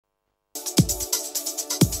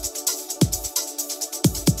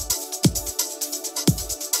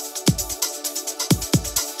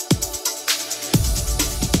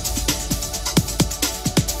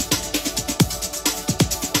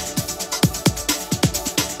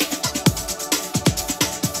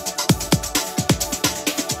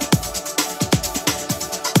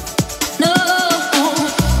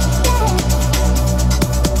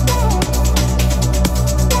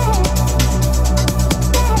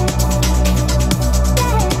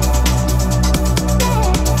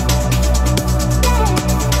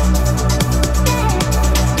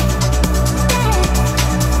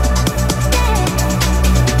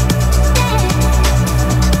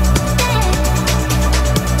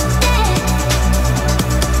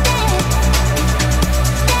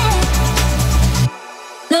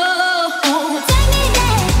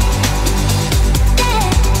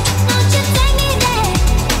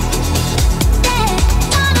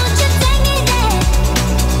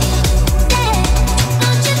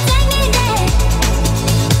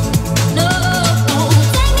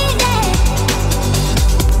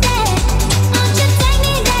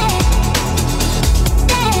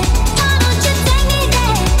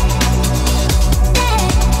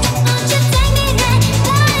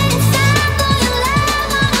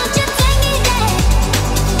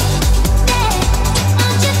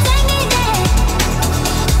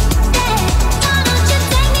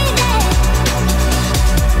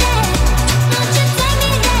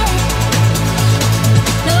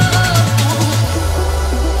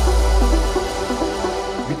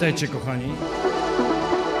Witajcie kochani,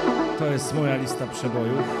 to jest moja lista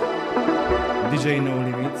przebojów, DJ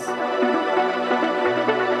NoLimits.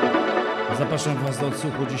 Zapraszam Was do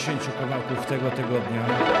odsłuchu 10 kawałków tego tygodnia,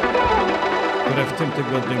 które w tym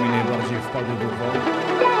tygodniu mi najbardziej wpadły do ucha.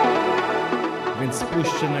 Więc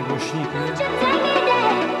spójrzcie na głośniki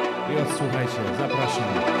i odsłuchajcie, zapraszam.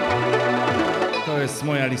 To jest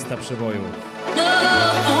moja lista przebojów.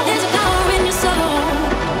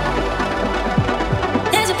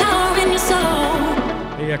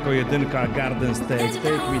 I jako jedynka Garden State,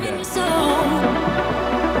 Take Me There.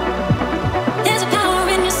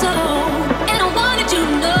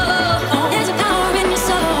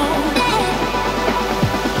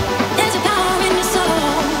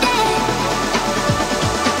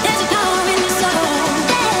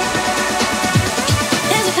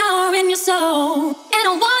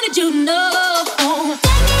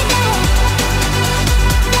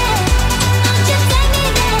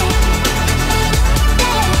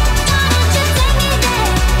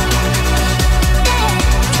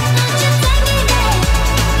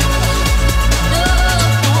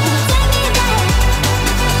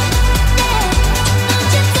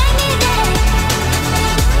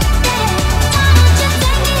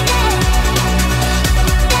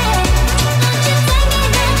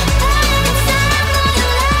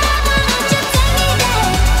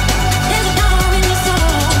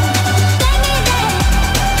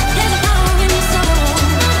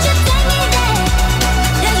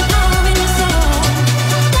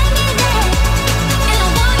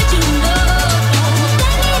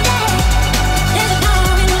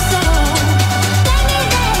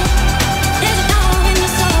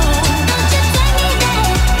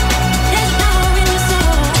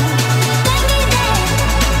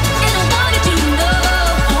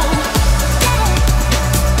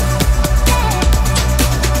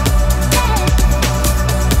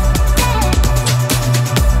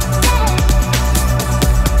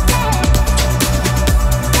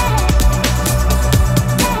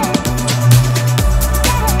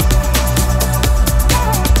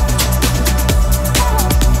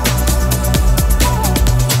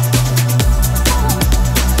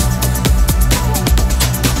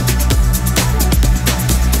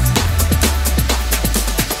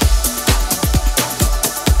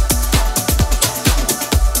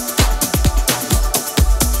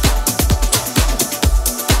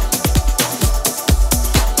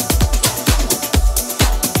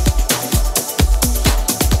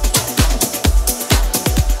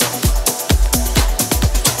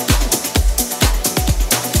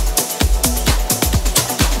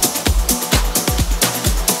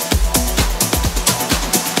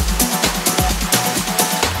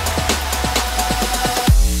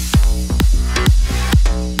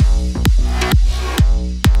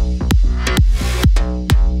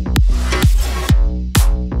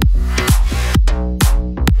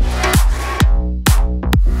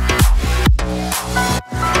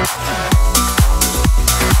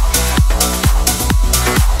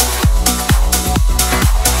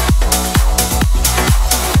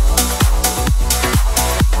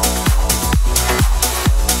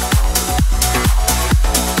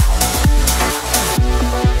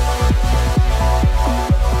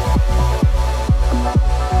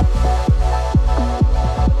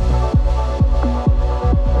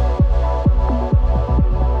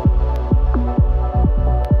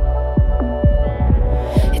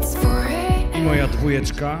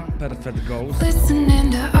 Perfect Ghost.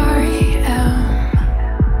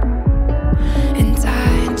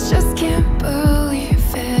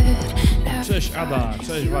 Cześć Ada,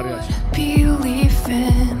 cześć wariacie.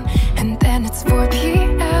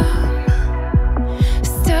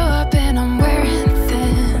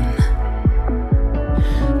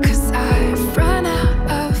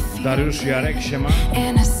 Dariusz, Jarek, siema.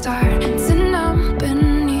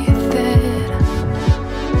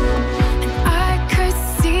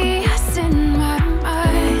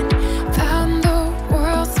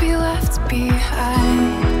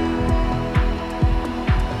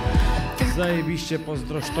 Zajebiście,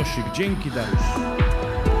 pozdroś Tosik. Dzięki Dariusz.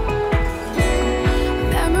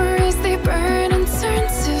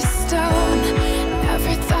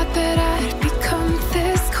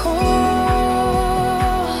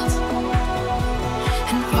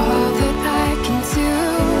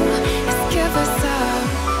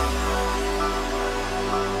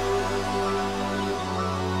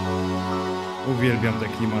 Uwielbiam te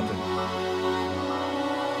klimaty.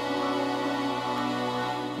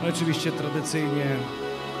 Oczywiście tradycyjnie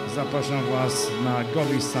zapraszam Was na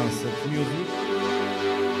Gobi Sunset Music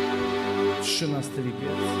 13 lipiec.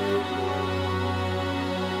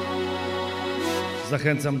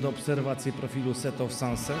 Zachęcam do obserwacji profilu Set of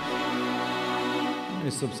Sunset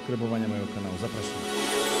i subskrybowania mojego kanału. Zapraszam.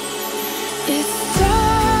 It's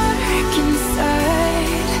dark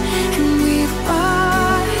inside and we've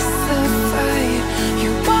lost the fight.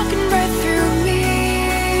 You're walking right through me.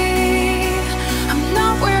 I'm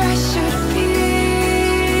not where I should be.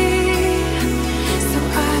 So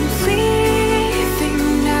I'm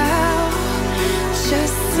leaving now,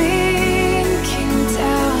 just sinking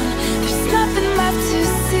down. There's nothing left to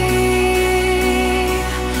see.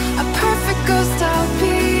 A perfect ghost I'll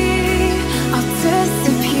be. I'll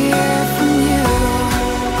disappear from you.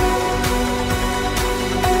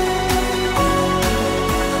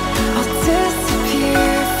 I'll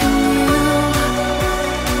disappear from you.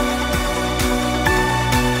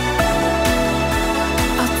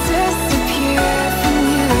 I'll disappear from you.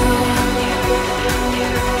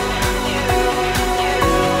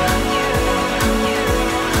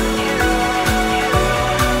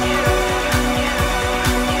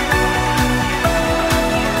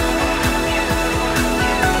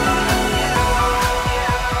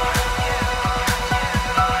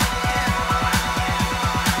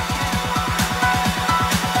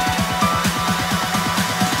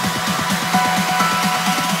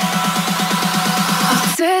 I'll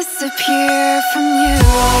disappear from you.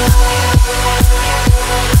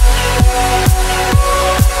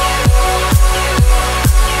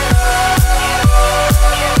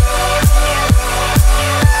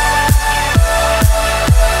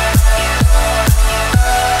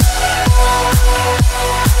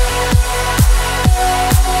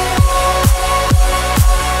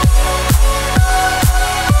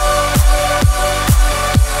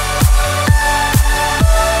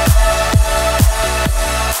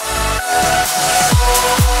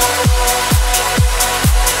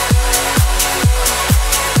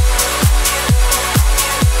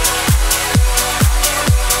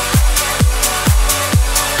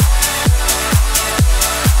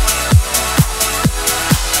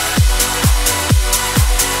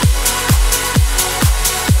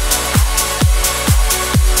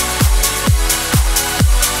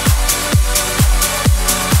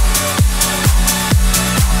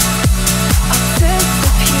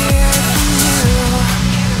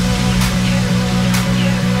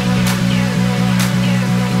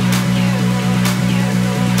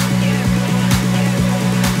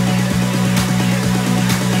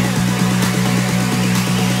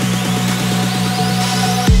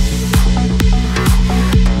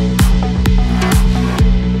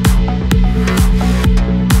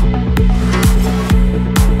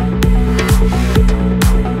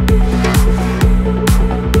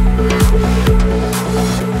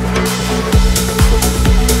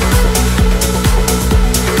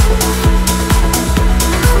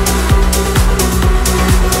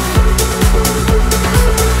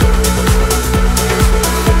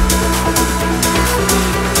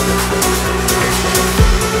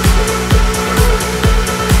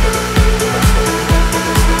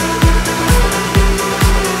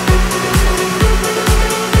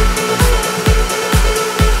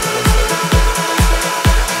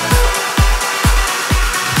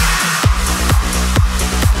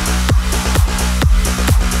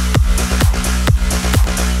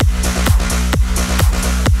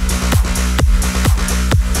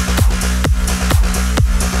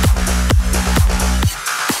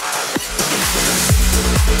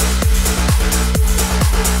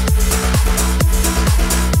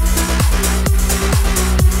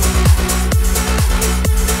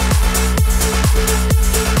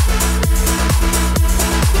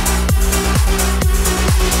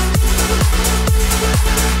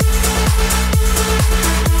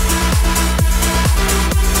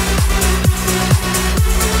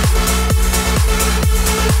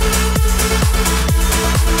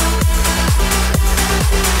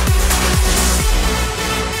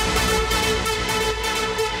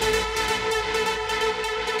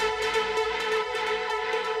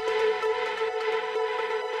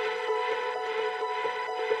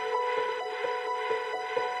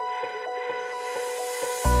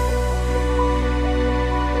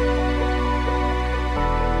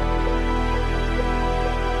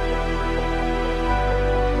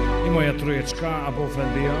 Moja trójeczka, above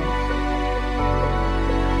and beyond.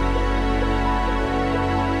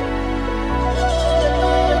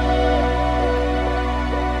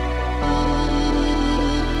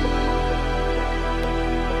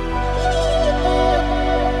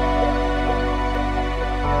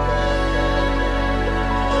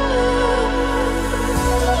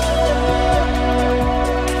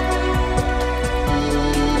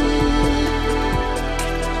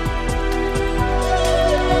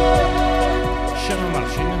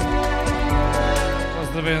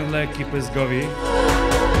 dzięki Pyzgowi.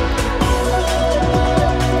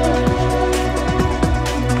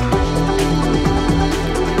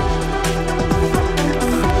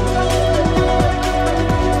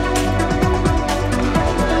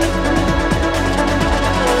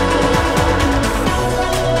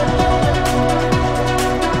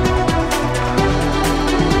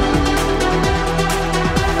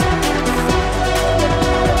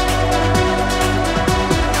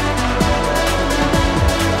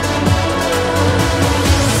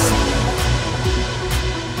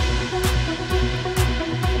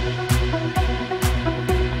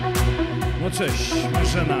 Cześć,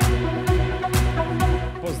 Marzena.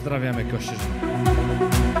 Pozdrawiamy Kościerzynę.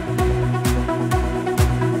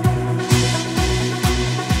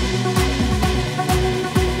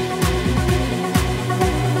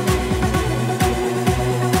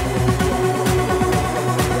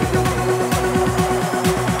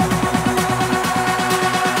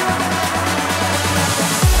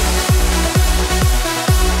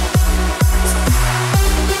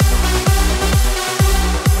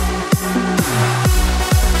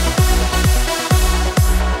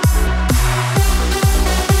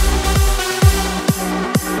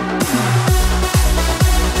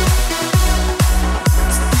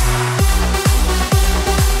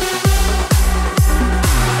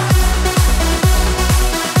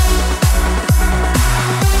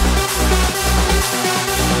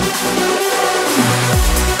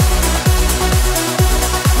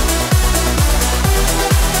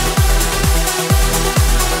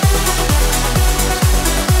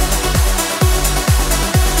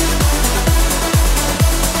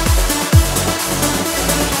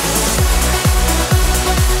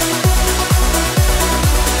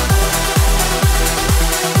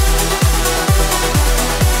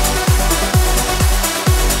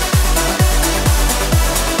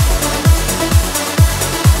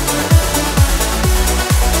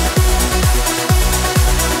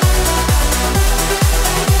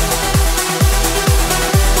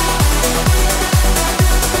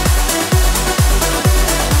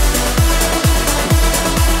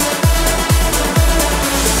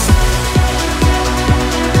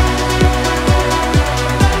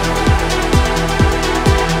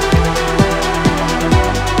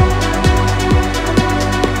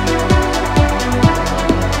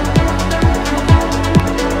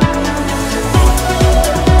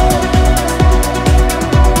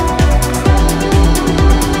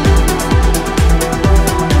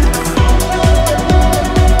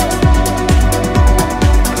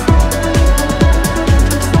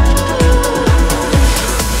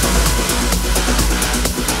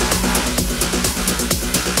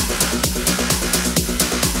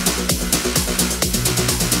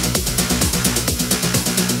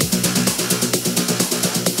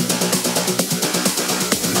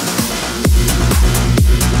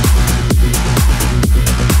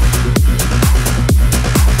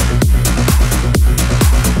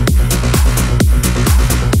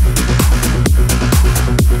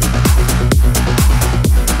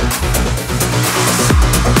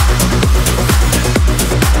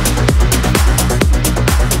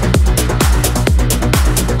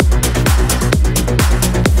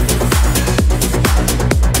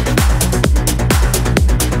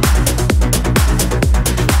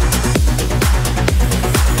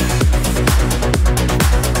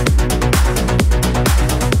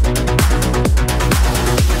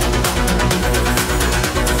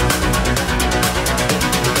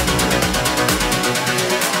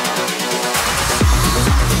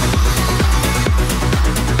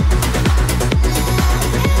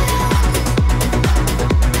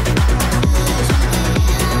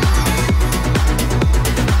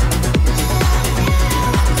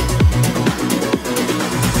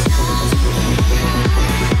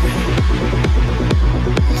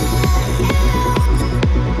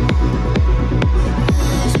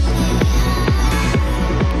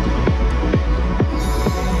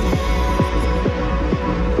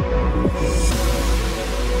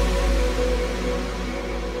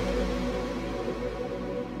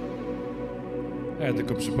 Ja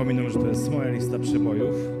tylko przypominam, że to jest moja lista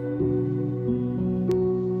przebojów.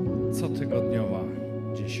 Cotygodniowa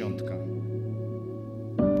dziesiątka.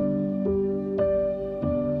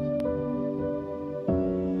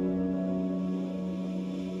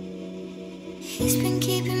 He's been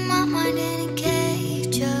keeping my mind in a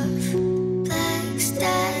cage of black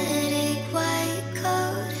static white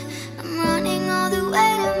coat. I'm running all the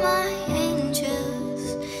way to my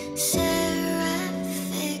angels,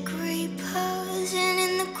 seraphic reposing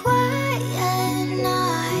in the quiet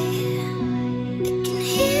night. I can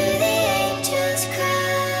hear the angels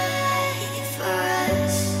cry for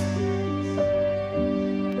us.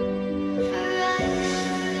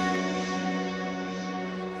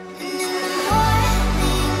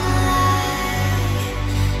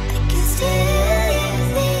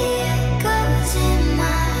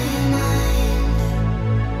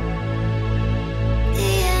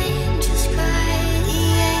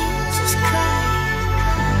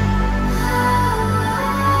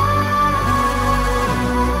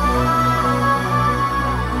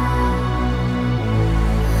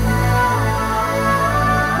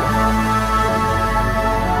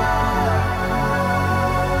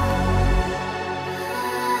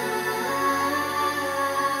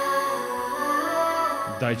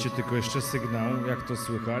 Dajcie tylko jeszcze sygnał, jak to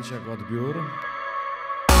słychać, jak odbiór.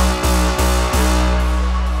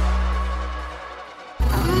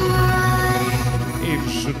 I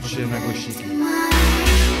wrzućcie na głośniki.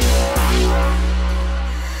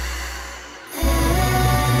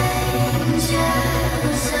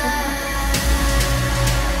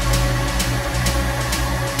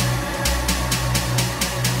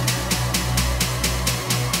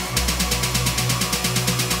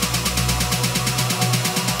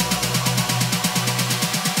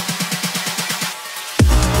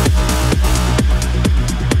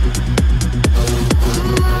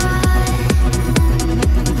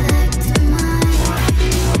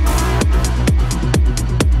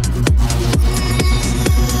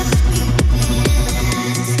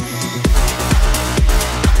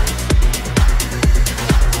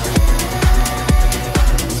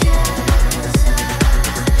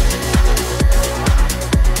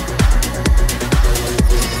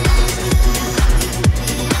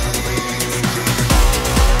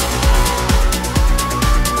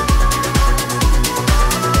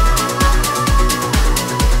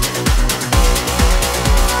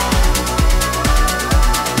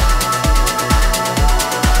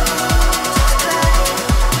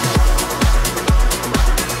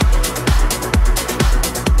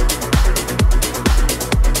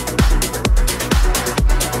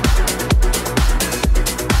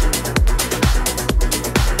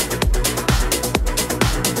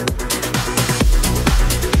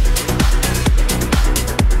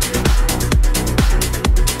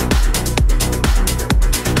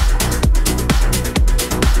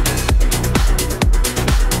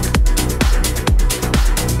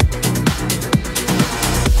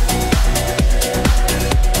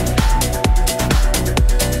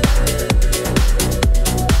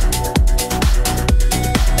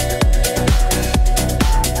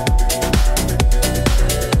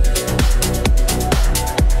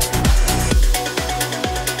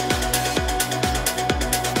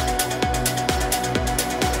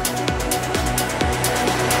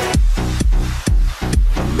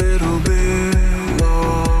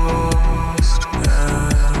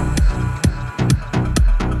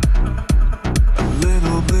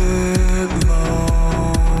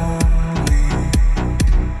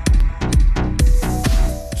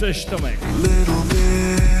 Cześć Tomek.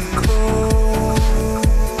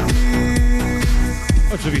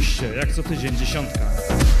 Oczywiście, jak co tydzień, 10.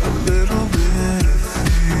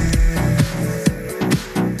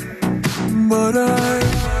 But I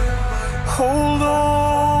hold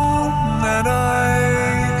on and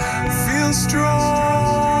I feel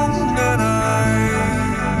strong and I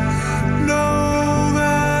know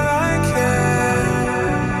that I can.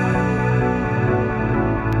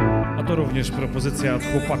 A to również propozycja od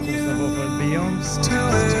chłopaków z nowego Beyond.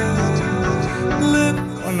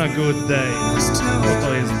 On a good day, bo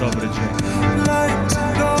to jest dobry dzień.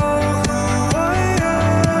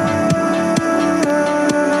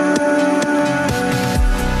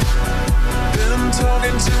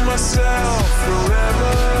 To myself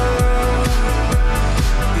forever,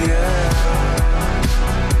 yeah.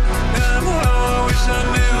 And I wish I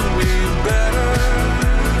knew me better,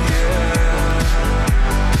 yeah.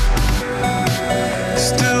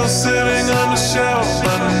 Still sitting on the shelf,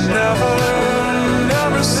 but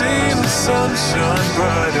never seen the sun shine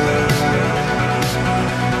brighter.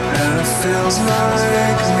 And it feels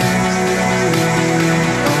like me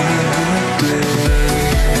on a good day.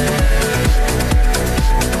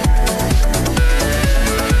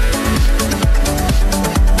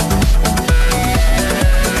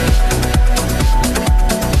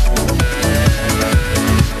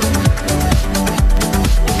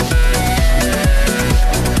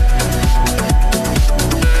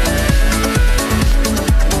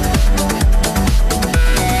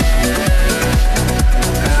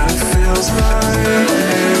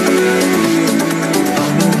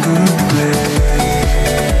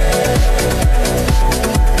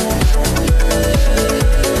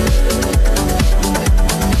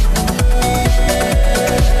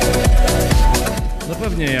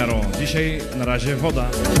 Dzisiaj na razie woda.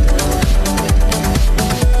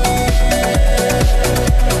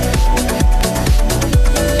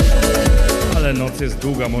 Ale noc jest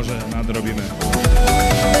długa, może nadrobimy.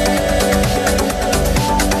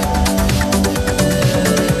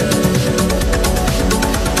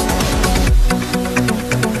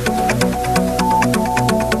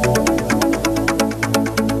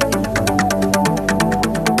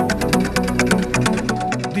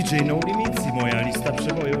 DJ NoLimits i moja lista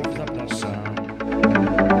przebojów zaprasza.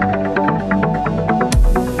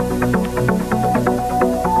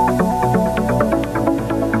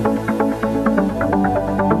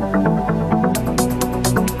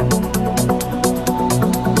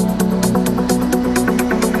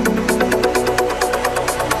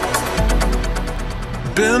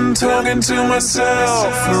 been talking to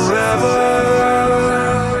myself forever,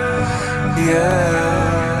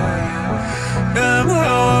 yeah. And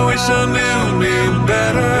how I wish I knew me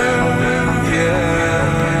better, yeah.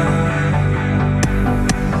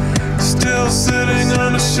 Still sitting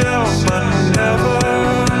on a shelf, I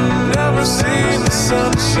never seen the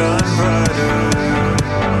sunshine brighter.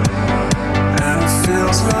 And it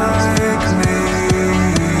feels like me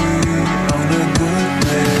on a good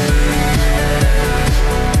day.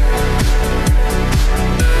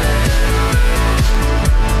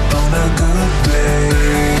 On a good day.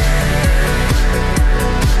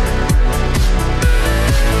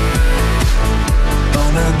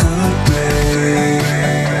 On a good day.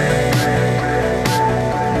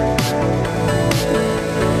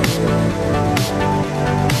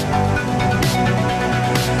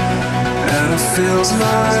 And it feels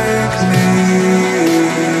like me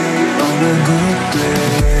on a good day.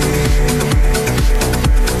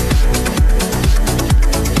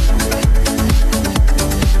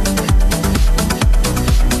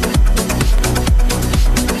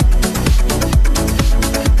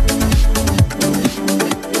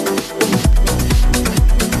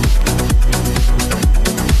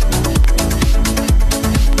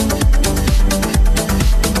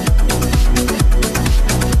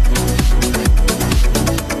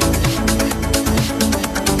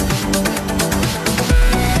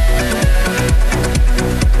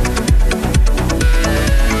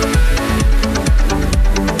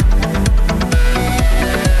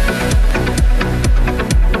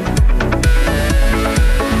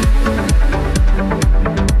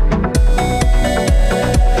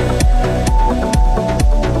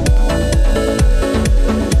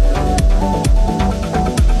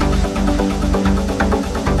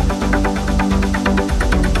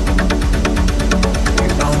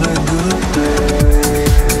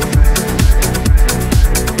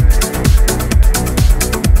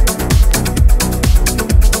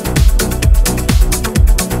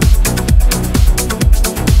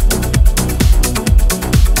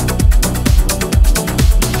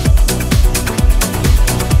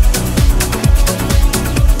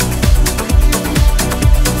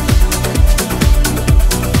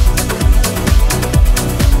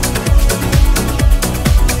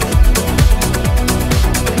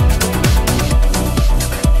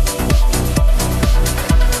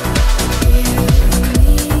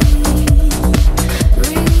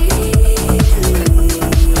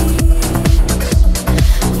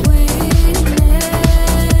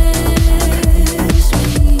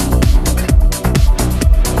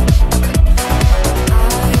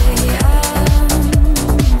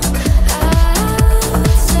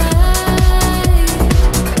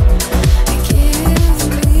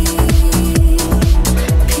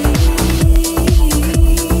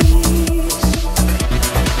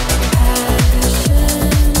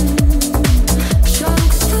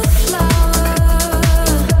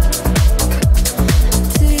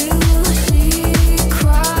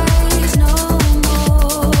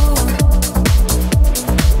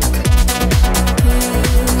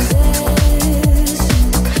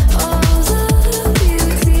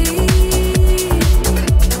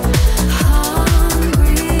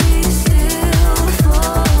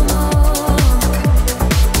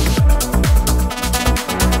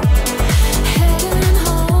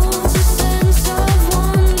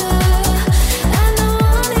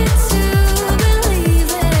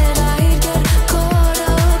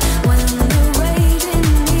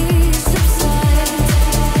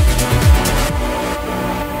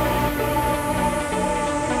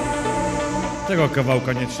 Tego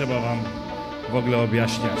kawałka nie trzeba wam w ogóle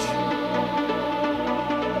objaśniać.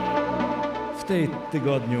 W tej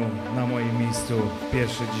tygodniu na moim miejscu w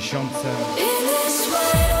pierwszej dziesiątce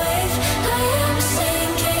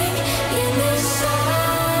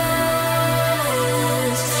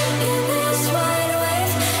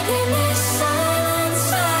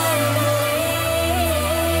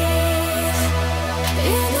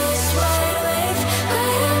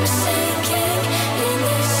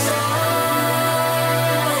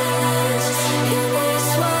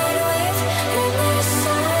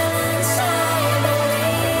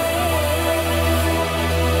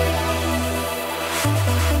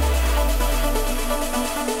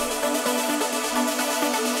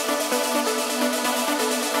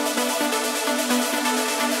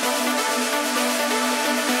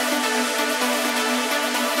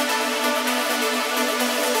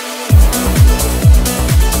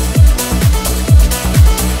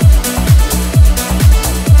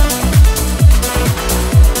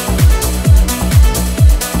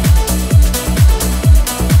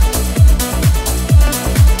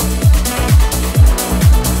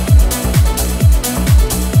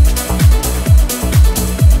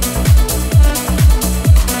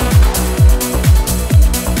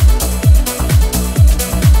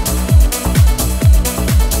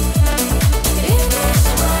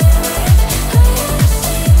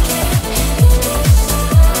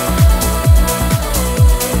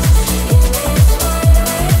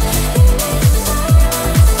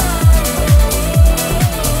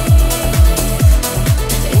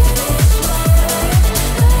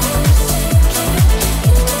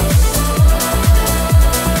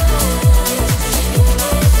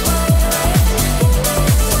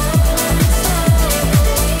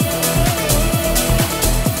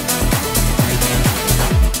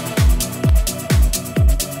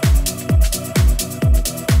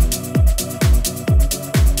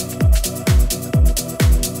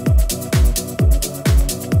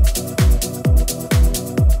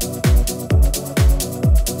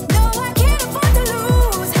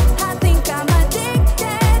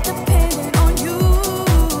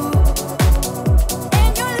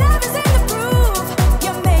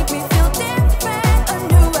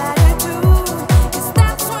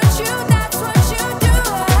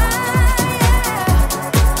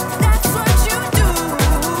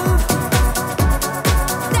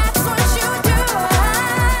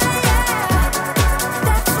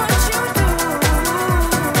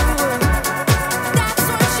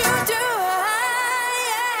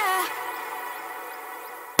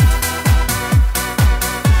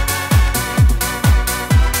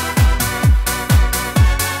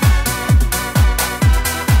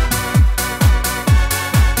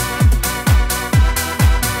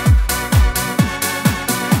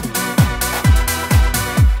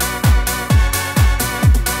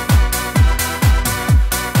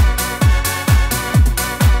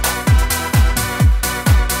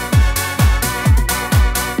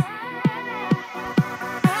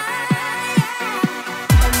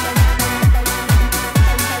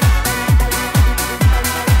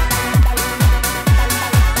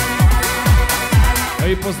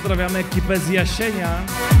Pozdrawiamy ekipę z Jasienia.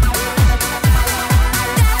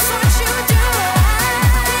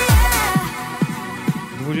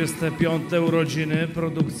 25. urodziny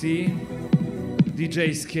produkcji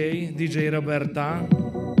DJ-skiej, DJ Roberta.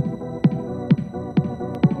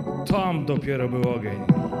 Tam dopiero był ogień.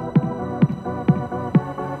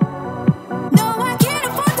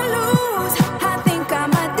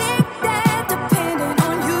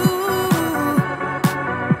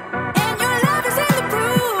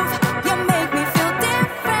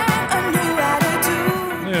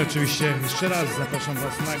 No i oczywiście jeszcze raz zapraszam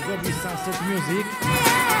Was na Gobi Sunset Music.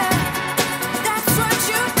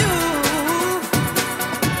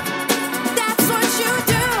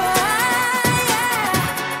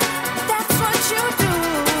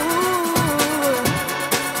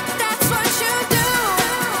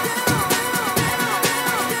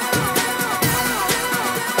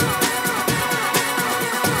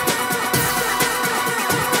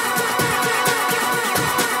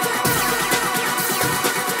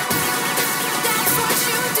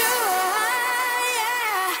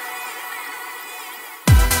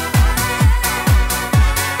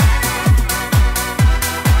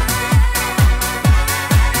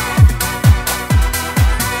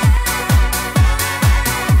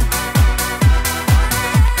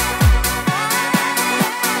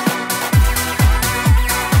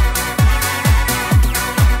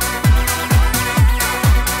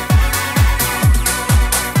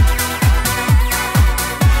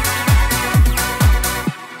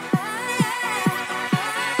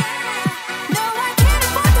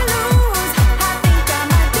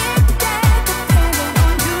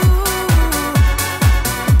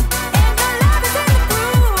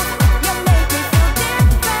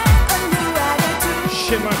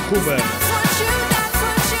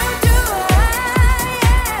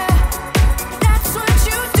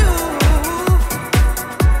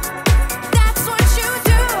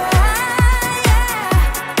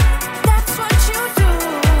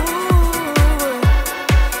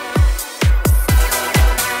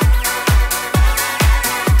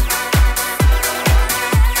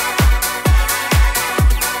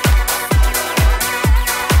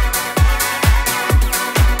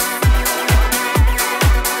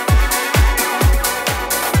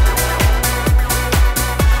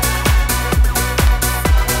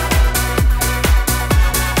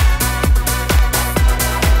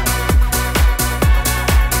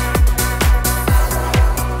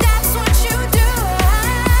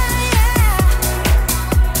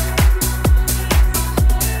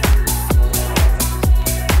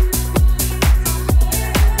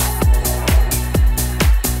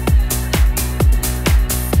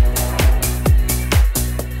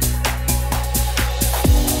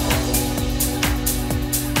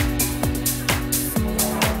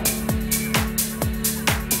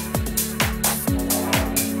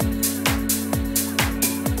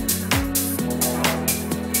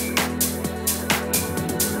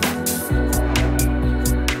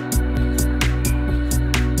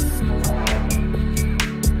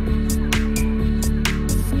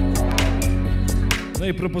 No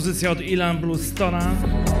i propozycja od Ilan Bluestona,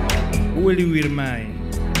 Will You Remain.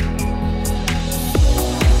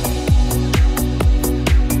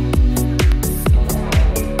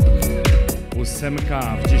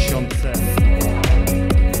 Ósemka w dziesiątce.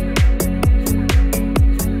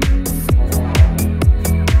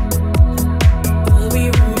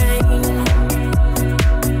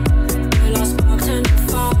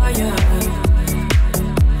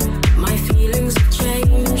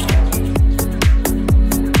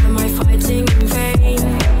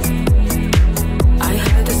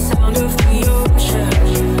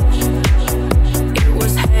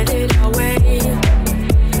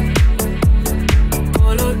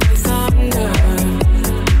 Followed by thunder.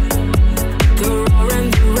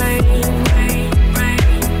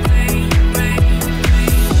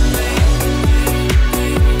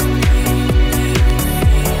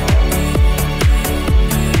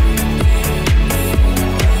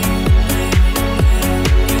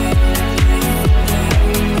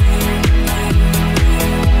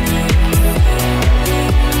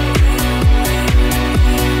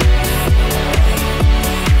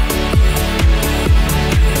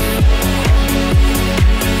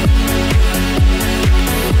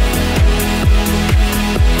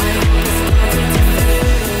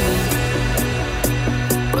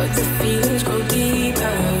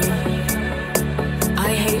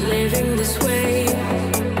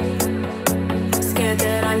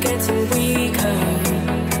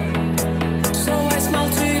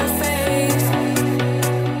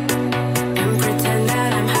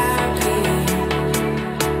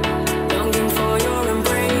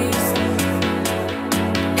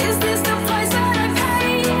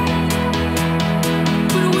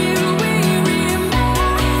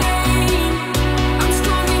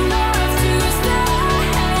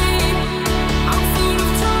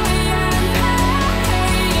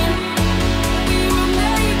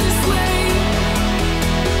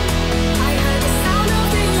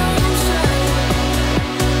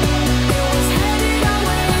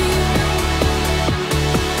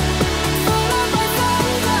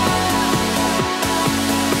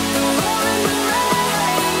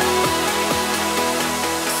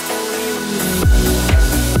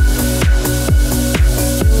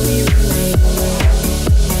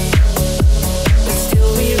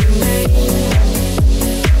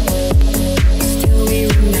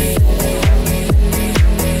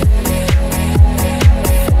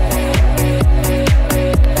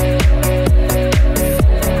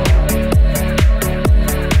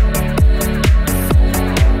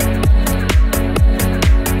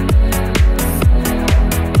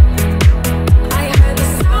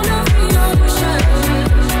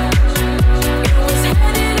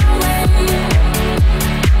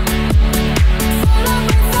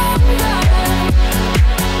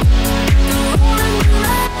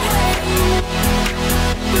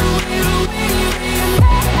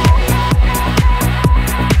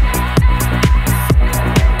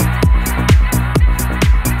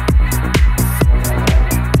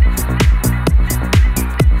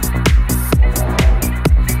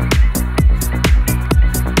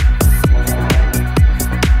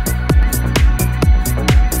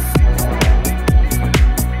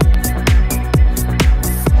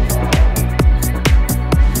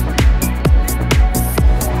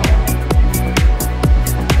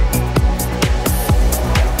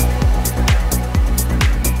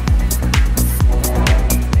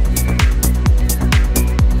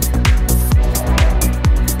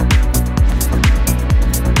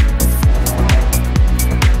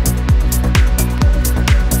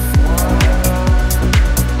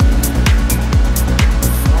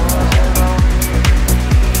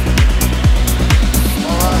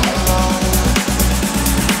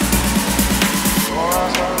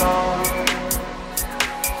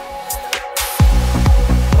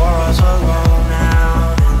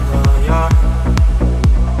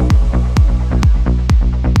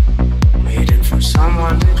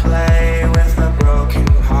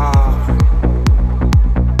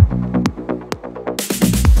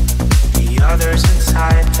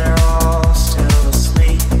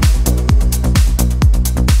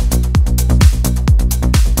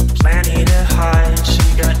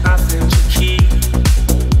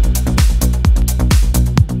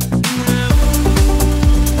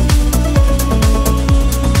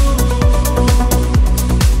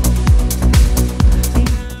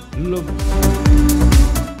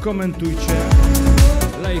 komentujcie,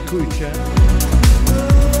 lajkujcie.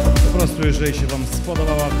 Po prostu jeżeli się wam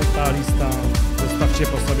spodobała ta lista, zostawcie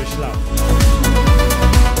po sobie ślad.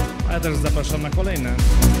 A ja też zapraszam na kolejne.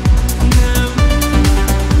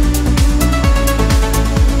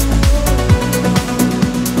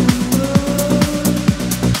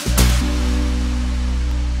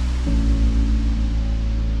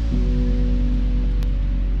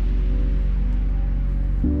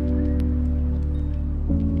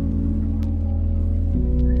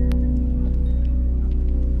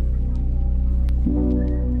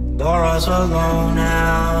 Laura's alone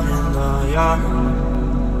out in the yard,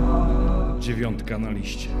 9 na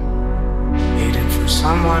liście. waiting for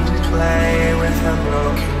someone to play with a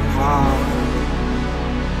broken heart.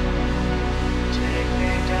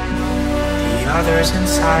 The others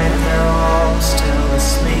inside, they're all still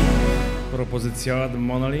asleep. Propozycja od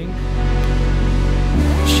Monolink.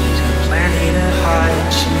 She's got plenty to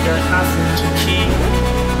hide, she got nothing to keep.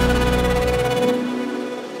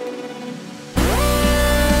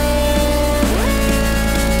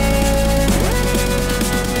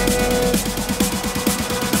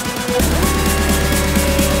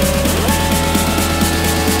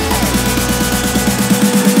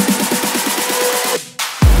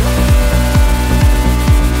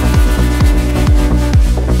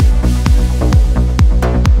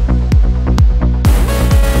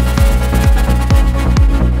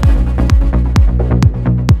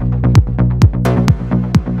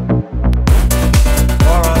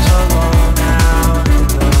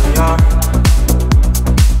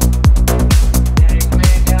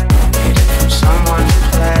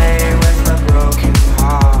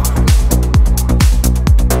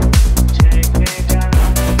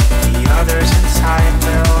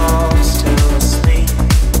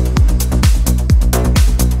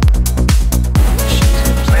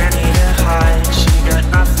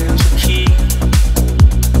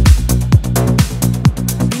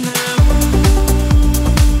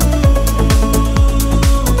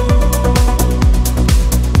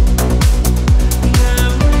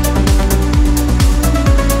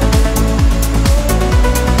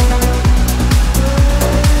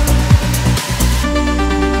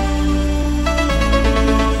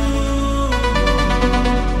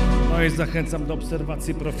 Zachęcam do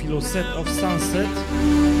obserwacji profilu Set of Sunset,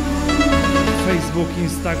 Facebook,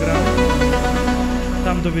 Instagram.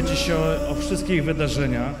 Tam dowiecie się o wszystkich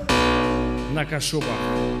wydarzeniach na Kaszubach.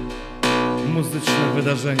 Muzyczne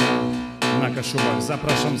wydarzenia na Kaszubach.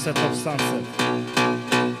 Zapraszam, Set of Sunset.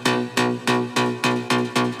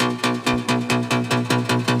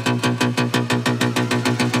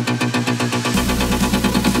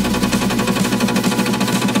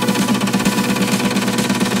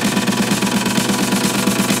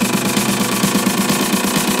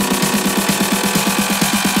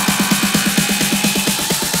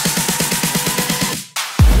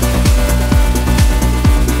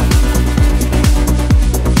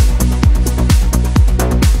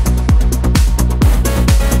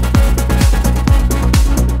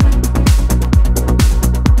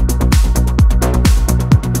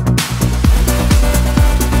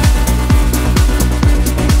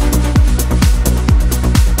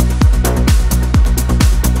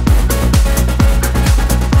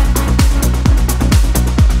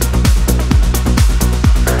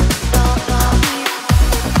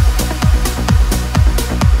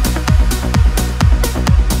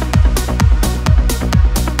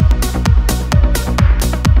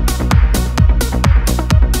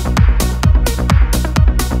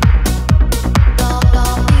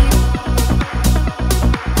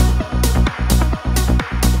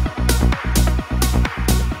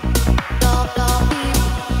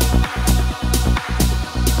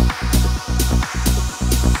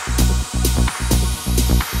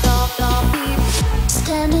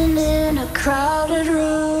 Crowded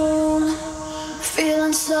room,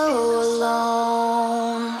 feeling so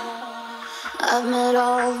alone. I've met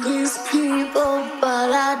all these people,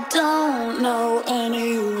 but I don't know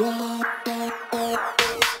anyone.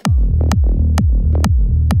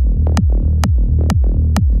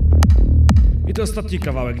 I to ostatni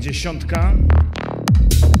kawałek, 10.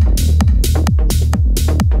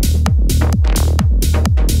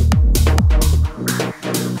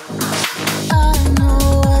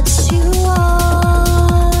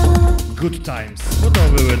 Good times, bo to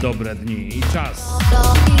były dobre dni i czas.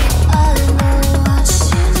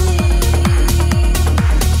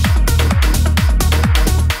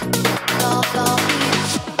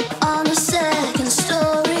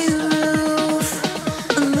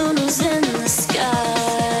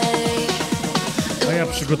 A ja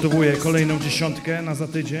przygotowuję kolejną 10 na za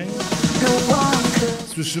tydzień.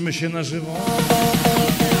 Słyszymy się na żywo.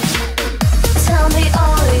 Tell me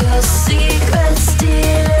all your secrets,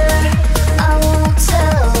 dear. I won't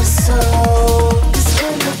tell a soul. 'Cause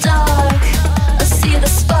in the dark, I see the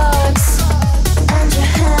sparks. And your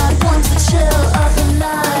hand wants the chill of the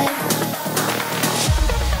night.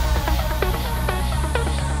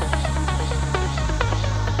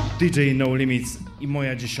 DJ NoLimits i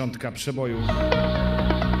moja 10 przeboju.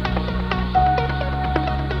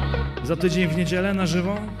 Za tydzień w niedzielę na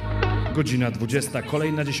żywo, godzina 20,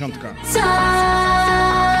 kolejna 10. Times,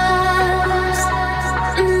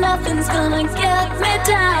 nothing's gonna get me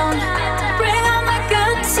down. Bring on the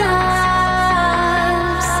good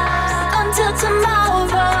times until tomorrow.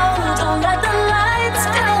 Don't let the lights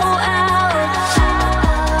go out.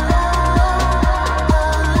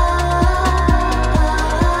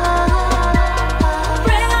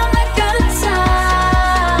 Bring on the good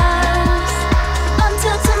times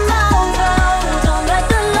until tomorrow. Don't let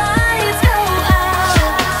the lights go out.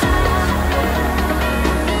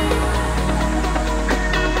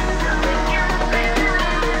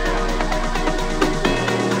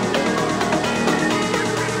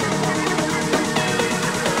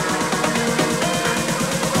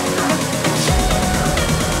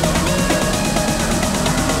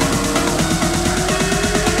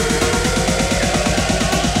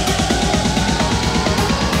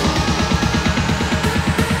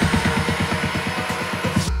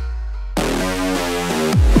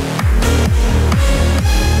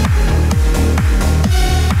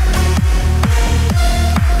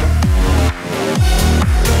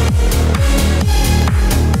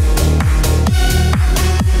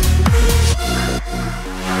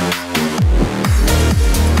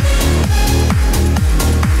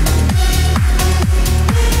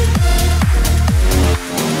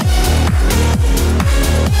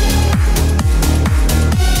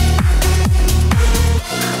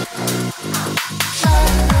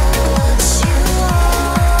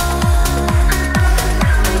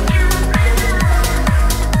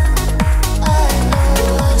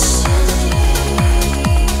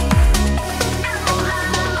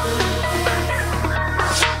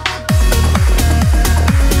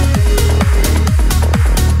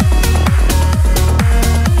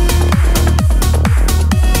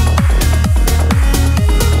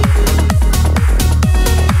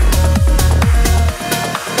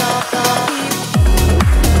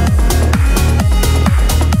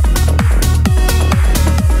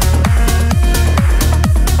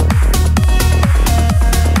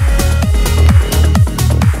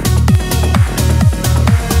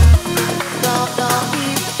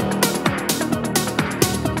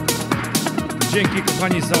 Dzięki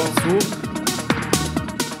kochani za odsłuch.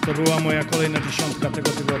 To była moja kolejna 10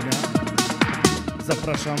 tego tygodnia.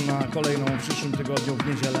 Zapraszam na kolejną w przyszłym tygodniu w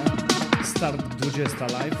niedzielę. Start 20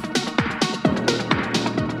 live.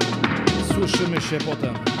 Słyszymy się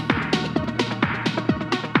potem.